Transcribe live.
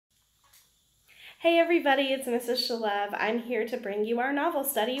Hey everybody, it's Mrs. Shalev. I'm here to bring you our novel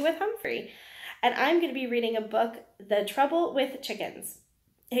study with Humphrey. And I'm going to be reading a book, The Trouble with Chickens,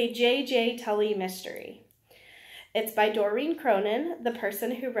 a J.J. Tully mystery. It's by Doreen Cronin, the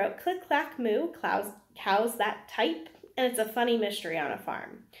person who wrote Click Clack Moo, Cows That Type, and it's a funny mystery on a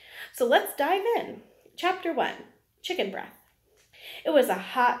farm. So let's dive in. Chapter 1, Chicken Breath. It was a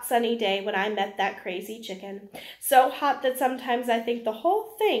hot, sunny day when I met that crazy chicken. So hot that sometimes I think the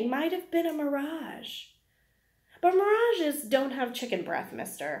whole thing might have been a mirage. But mirages don't have chicken breath,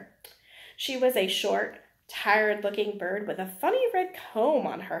 mister. She was a short, tired-looking bird with a funny red comb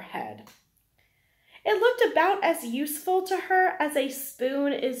on her head. It looked about as useful to her as a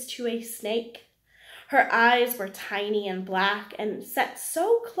spoon is to a snake. Her eyes were tiny and black and set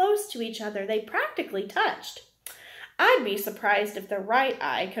so close to each other they practically touched. I'd be surprised if the right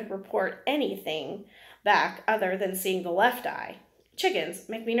eye could report anything back other than seeing the left eye. Chickens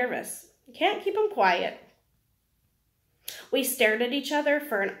make me nervous. Can't keep them quiet. We stared at each other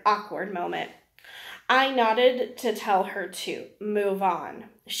for an awkward moment. I nodded to tell her to move on.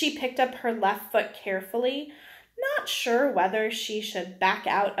 She picked up her left foot carefully, not sure whether she should back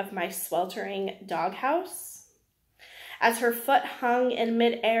out of my sweltering doghouse. As her foot hung in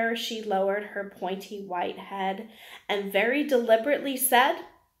midair, she lowered her pointy white head and very deliberately said,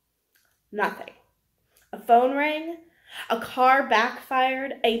 nothing. A phone rang, a car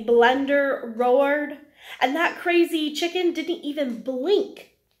backfired, a blender roared, and that crazy chicken didn't even blink.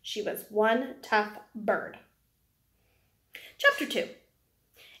 She was one tough bird. Chapter 2,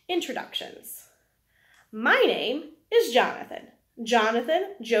 Introductions. My name is Jonathan.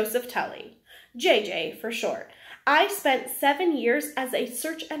 Jonathan Joseph Tully, JJ for short. I spent 7 years as a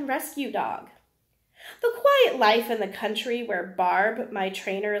search and rescue dog. The quiet life in the country where Barb, my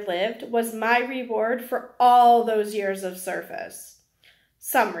trainer, lived was my reward for all those years of service.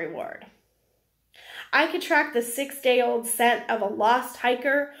 Some reward. I could track the 6-day-old scent of a lost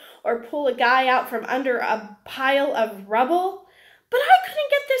hiker or pull a guy out from under a pile of rubble, but I couldn't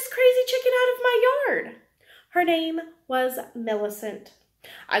get this crazy chicken out of my yard. Her name was Millicent.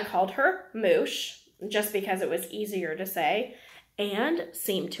 I called her Moosh, just because it was easier to say, and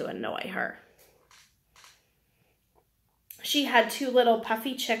seemed to annoy her. She had 2 little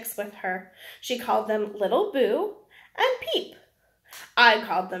puffy chicks with her. She called them Little Boo and Peep. I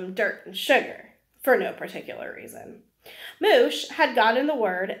called them Dirt and Sugar, for no particular reason. Moosh had gotten the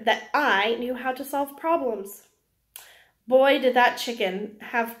word that I knew how to solve problems. Boy, did that chicken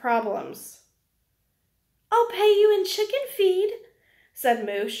have problems. I'll pay you in chicken feed, said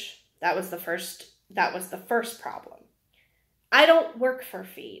Moosh. That was the first problem. I don't work for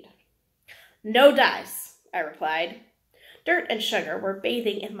feed. No dice, I replied. Dirt and Sugar were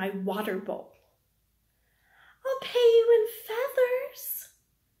bathing in my water bowl. I'll pay you in feathers.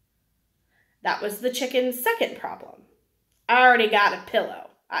 That was the chicken's second problem. I already got a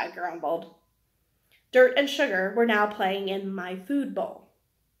pillow, I grumbled. Dirt and Sugar were now playing in my food bowl.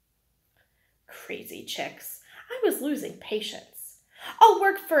 Crazy chicks. I was losing patience. I'll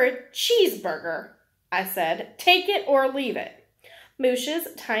work for a cheeseburger, I said. Take it or leave it. Moosh's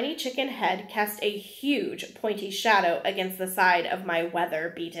tiny chicken head cast a huge pointy shadow against the side of my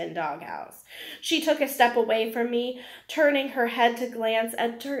weather-beaten doghouse. She took a step away from me, turning her head to glance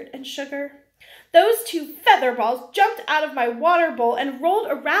at Dirt and Sugar. Those 2 feather balls jumped out of my water bowl and rolled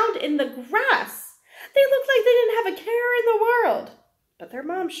around in the grass. They looked like they didn't have a care in the world, but their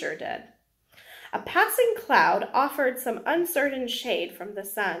mom sure did. A passing cloud offered some uncertain shade from the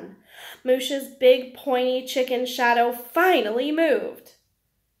sun. Moosh's big, pointy chicken shadow finally moved.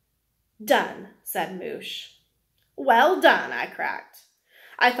 Done, said Moosh. Well done, I cracked.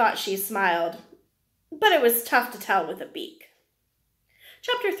 I thought she smiled, but it was tough to tell with a beak.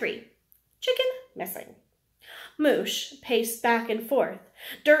 Chapter 3, Chicken Missing. Moosh paced back and forth.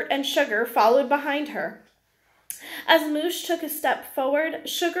 Dirt and Sugar followed behind her. As Moosh took a step forward,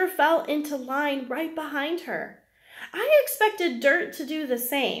 Sugar fell into line right behind her. I expected Dirt to do the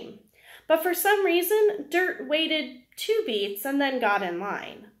same, but for some reason, Dirt waited 2 beats and then got in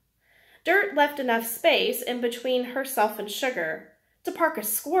line. Dirt left enough space in between herself and Sugar to park a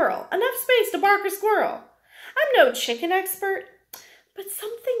squirrel. Enough space to park a squirrel. I'm no chicken expert, but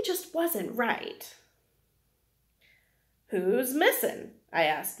something just wasn't right. Who's missing? I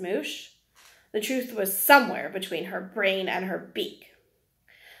asked Moosh. The truth was somewhere between her brain and her beak.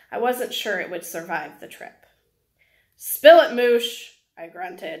 I wasn't sure it would survive the trip. Spill it, Moosh, I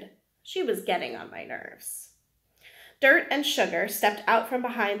grunted. She was getting on my nerves. Dirt and Sugar stepped out from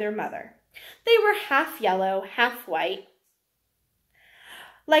behind their mother. They were half yellow, half white,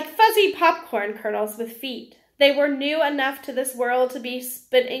 like fuzzy popcorn kernels with feet. They were new enough to this world to be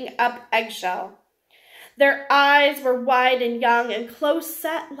spitting up eggshell. Their eyes were wide and young and close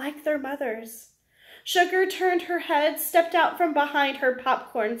set like their mother's. Sugar turned her head, stepped out from behind her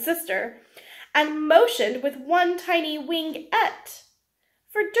popcorn sister, and motioned with one tiny wingette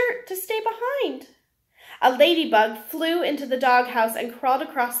for Dirt to stay behind. A ladybug flew into the doghouse and crawled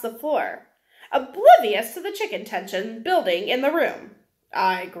across the floor, oblivious to the chicken tension building in the room.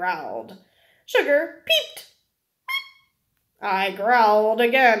 I growled. Sugar peeped. I growled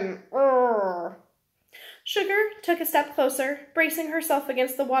again. Urgh. Sugar took a step closer, bracing herself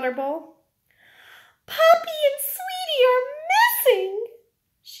against the water bowl. Poppy and Sweetie are missing,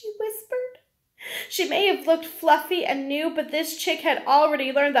 she whispered. She may have looked fluffy and new, but this chick had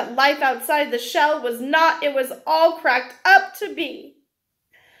already learned that life outside the shell was not it was all cracked up to be.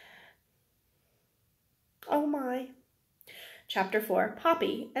 Oh my. Chapter 4,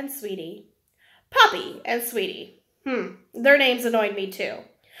 Poppy and Sweetie. Poppy and Sweetie. Their names annoyed me too.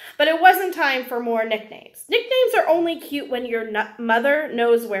 But it wasn't time for more nicknames. Nicknames are only cute when your mother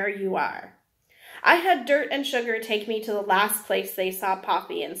knows where you are. I had Dirt and Sugar take me to the last place they saw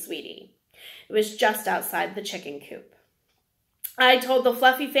Poppy and Sweetie. It was just outside the chicken coop. I told the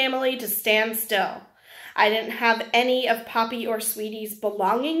Fluffy family to stand still. I didn't have any of Poppy or Sweetie's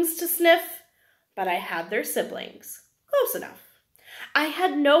belongings to sniff, but I had their siblings. Close enough. I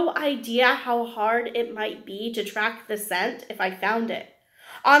had no idea how hard it might be to track the scent if I found it.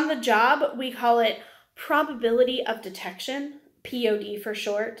 On the job, we call it probability of detection, POD for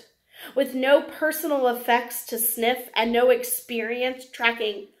short, with no personal effects to sniff and no experience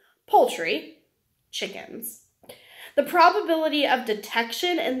tracking poultry, chickens. The probability of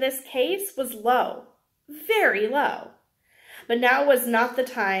detection in this case was low, very low. But now was not the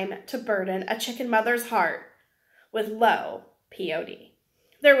time to burden a chicken mother's heart with low POD.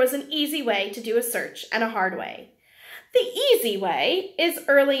 There was an easy way to do a search and a hard way. The easy way is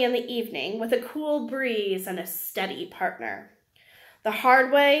early in the evening with a cool breeze and a steady partner. The hard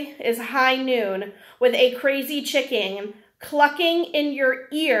way is high noon with a crazy chicken clucking in your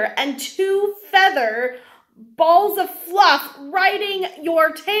ear and 2 feather balls of fluff riding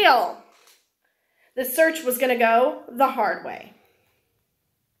your tail. The search was going to go the hard way.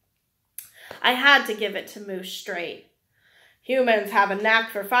 I had to give it to Moosh straight. Humans have a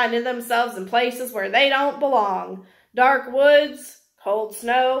knack for finding themselves in places where they don't belong. Dark woods, cold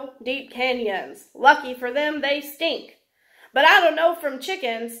snow, deep canyons. Lucky for them, they stink. But I don't know from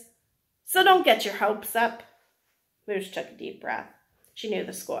chickens, so don't get your hopes up. Moosh took a deep breath. She knew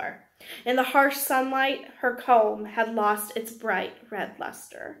the score. In the harsh sunlight, her comb had lost its bright red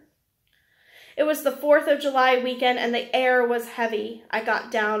luster. It was the 4th of July weekend and the air was heavy. I got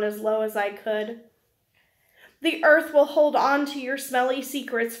down as low as I could. The earth will hold on to your smelly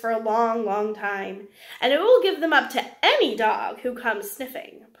secrets for a long, long time, and it will give them up to any dog who comes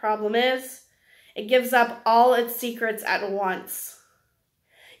sniffing. Problem is, it gives up all its secrets at once.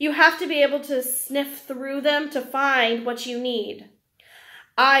 You have to be able to sniff through them to find what you need.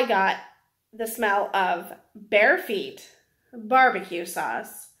 I got the smell of bare feet, barbecue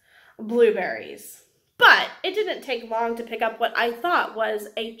sauce, blueberries. But it didn't take long to pick up what I thought was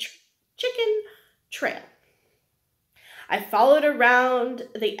a chicken trail. I followed around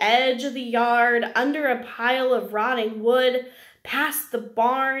the edge of the yard, under a pile of rotting wood, past the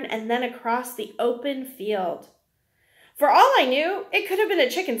barn, and then across the open field. For all I knew, it could have been a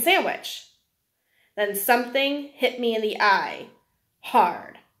chicken sandwich. Then something hit me in the eye.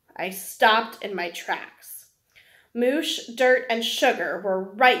 Hard. I stopped in my tracks. Moosh, Dirt, and Sugar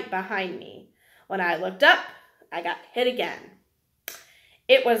were right behind me. When I looked up, I got hit again.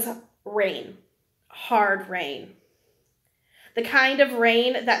 It was rain. Hard rain. The kind of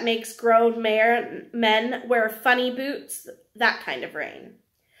rain that makes grown men wear funny boots, that kind of rain.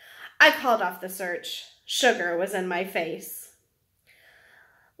 I called off the search. Sugar was in my face.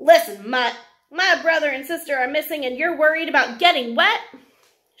 Listen, Mutt, my brother and sister are missing and you're worried about getting wet?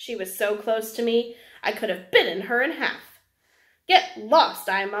 She was so close to me, I could have bitten her in half. Get lost,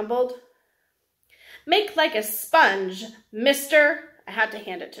 I mumbled. Make like a sponge, mister. I had to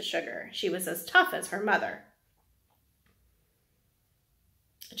hand it to Sugar. She was as tough as her mother.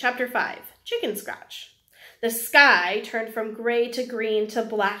 Chapter 5, Chicken Scratch. The sky turned from gray to green to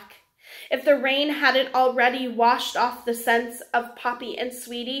black. If the rain hadn't already washed off the scents of Poppy and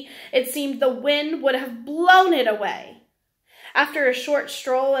Sweetie, it seemed the wind would have blown it away. After a short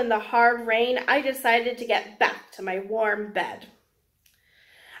stroll in the hard rain, I decided to get back to my warm bed.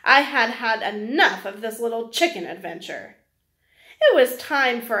 I had had enough of this little chicken adventure. It was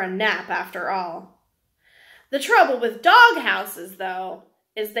time for a nap after all. The trouble with dog houses, though,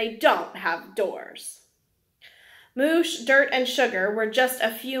 is they don't have doors. Moosh, Dirt, and Sugar were just a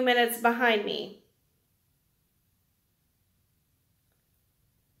few minutes behind me.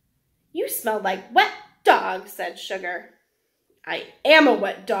 "You smell like wet dog," said Sugar. "I am a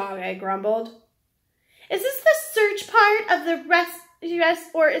wet dog," I grumbled. "Is this the search part of the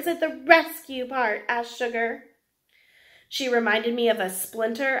or is it the rescue part?" asked Sugar. She reminded me of a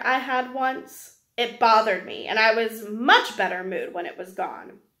splinter I had once. It bothered me, and I was much better mood when it was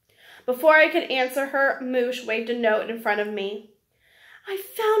gone. Before I could answer her, Moosh waved a note in front of me. "I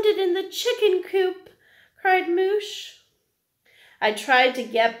found it in the chicken coop," cried Moosh. I tried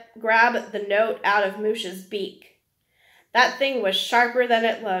to grab the note out of Moosh's beak. That thing was sharper than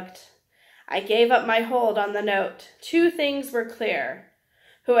it looked. I gave up my hold on the note. Two things were clear.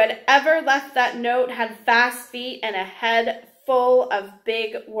 Who had ever left that note had fast feet and a head full of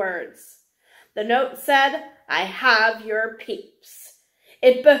big words. The note said, "I have your peeps.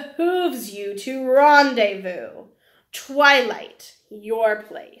 It behooves you to rendezvous. Twilight, your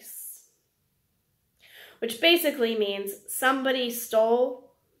place." Which basically means somebody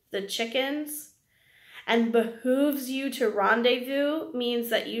stole the chickens, and behooves you to rendezvous means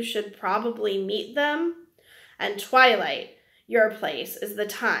that you should probably meet them, and twilight, your place, is the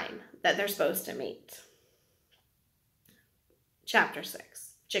time that they're supposed to meet. Chapter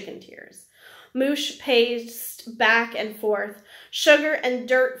 6, Chicken Tears. Moosh paced back and forth. Sugar and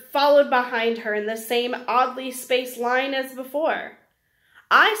Dirt followed behind her in the same oddly spaced line as before.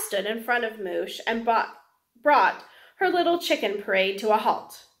 I stood in front of Moosh and brought her little chicken parade to a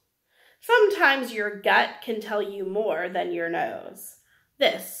halt. Sometimes your gut can tell you more than your nose.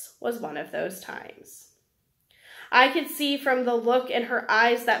 This was one of those times. I could see from the look in her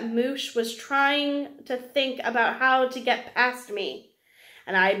eyes that Moosh was trying to think about how to get past me,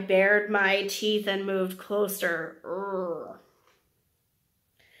 and I bared my teeth and moved closer. Urgh.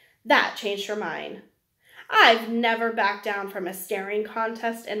 That changed her mind. I've never backed down from a staring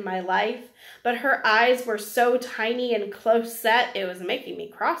contest in my life, but her eyes were so tiny and close set it was making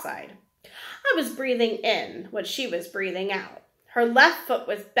me cross-eyed. I was breathing in what she was breathing out. Her left foot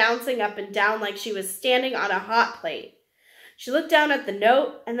was bouncing up and down like she was standing on a hot plate. She looked down at the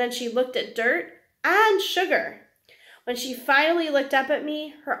note, and then she looked at Dirt and Sugar. When she finally looked up at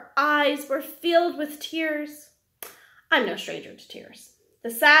me, her eyes were filled with tears. I'm no stranger to tears.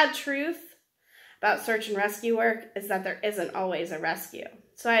 The sad truth about search and rescue work is that there isn't always a rescue,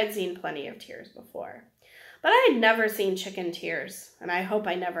 so I had seen plenty of tears before. But I had never seen chicken tears, and I hope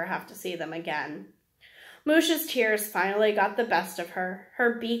I never have to see them again. Moosh's tears finally got the best of her.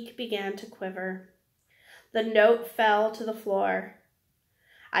 Her beak began to quiver. The note fell to the floor.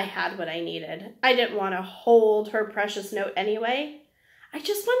 I had what I needed. I didn't want to hold her precious note anyway. I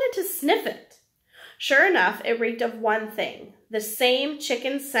just wanted to sniff it. Sure enough, it reeked of one thing, the same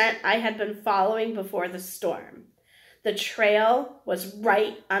chicken scent I had been following before the storm. The trail was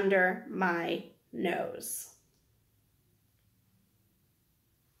right under my nose.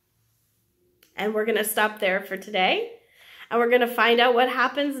 And we're going to stop there for today, and we're going to find out what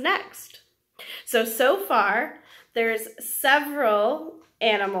happens next. So far, there's several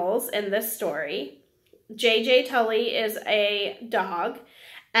animals in this story. JJ Tully is a dog,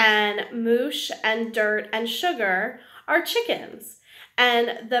 and Moosh and Dirt and Sugar are chickens.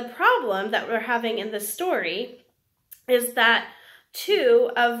 And the problem that we're having in this story is that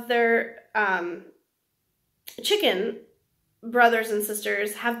two of their chicken brothers and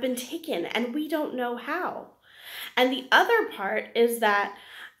sisters have been taken, and we don't know how. And the other part is that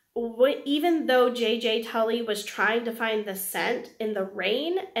even though JJ Tully was trying to find the scent in the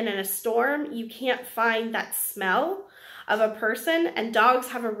rain and in a storm, you can't find that smell of a person, and dogs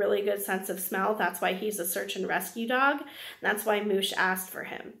have a really good sense of smell. That's why he's a search and rescue dog. And that's why Moosh asked for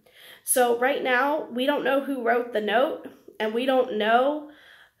him. So right now, we don't know who wrote the note, and we don't know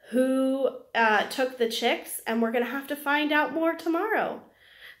who took the chicks, and we're going to have to find out more tomorrow.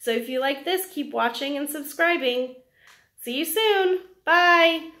 So if you like this, keep watching and subscribing. See you soon.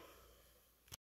 Bye.